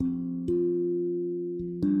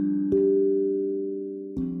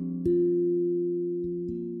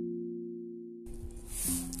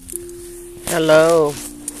Hello,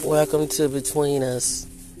 welcome to Between Us.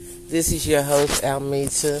 This is your host,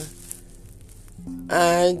 Almita.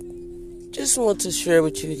 I just want to share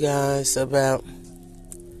with you guys about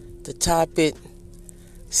the topic,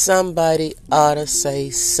 somebody ought to say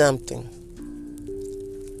something.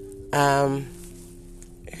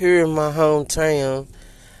 Here in my hometown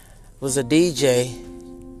was a DJ,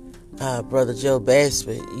 Brother Joe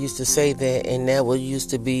Bassett used to say that, and that used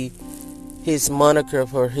to be his moniker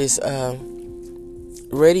for his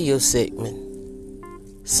radio segment.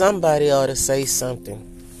 Somebody ought to say something.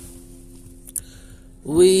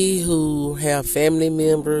 We who have family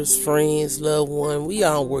members, friends, loved ones, we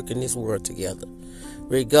all work in this world together.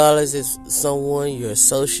 Regardless if someone, your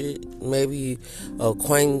associate, maybe you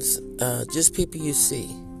acquaintance, just people you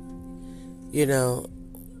see. You know,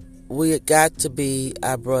 we got to be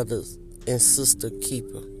our brothers and sister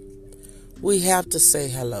keeper. We have to say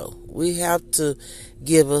hello. We have to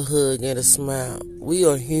give a hug and a smile. We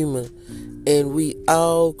are human, and we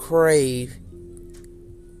all crave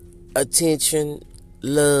attention,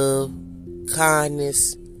 love,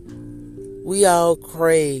 kindness. We all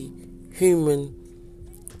crave human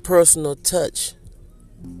personal touch.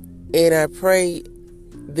 And I pray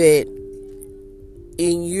that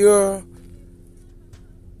in your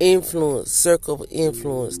circle of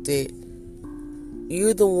influence, that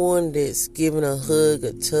you're the one that's giving a hug,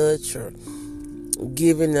 a touch, or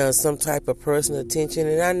giving some type of personal attention.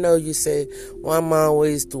 And I know you say, well, I'm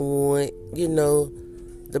always the one. You know,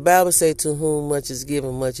 the Bible says to whom much is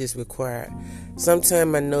given, much is required.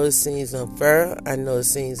 Sometimes I know it seems unfair. I know it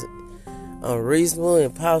seems unreasonable,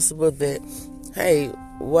 impossible that, hey,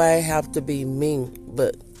 why have to be me?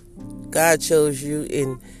 But God chose you,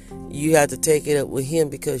 and you have to take it up with Him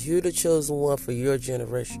because you're the chosen one for your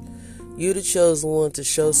generation. You're the chosen one to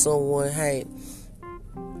show someone, hey,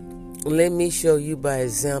 let me show you by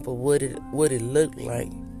example what it looked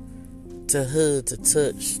like to hug, to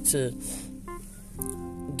touch, to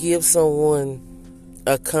give someone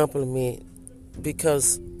a compliment,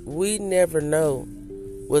 because we never know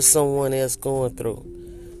what someone else going through.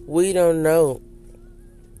 We don't know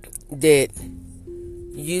that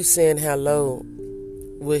you saying hello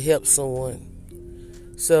will help someone.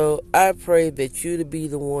 So I pray that you to be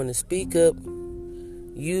the one to speak up,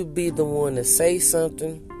 you be the one to say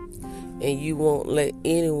something, and you won't let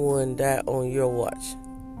anyone die on your watch.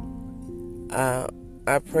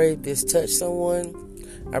 I pray this touch someone.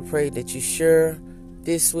 I pray that you share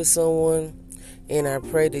this with someone, and I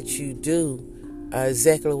pray that you do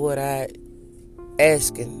exactly what I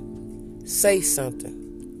asking. Say something.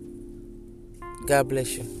 God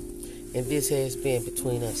bless you. And this has been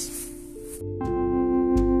Between Us.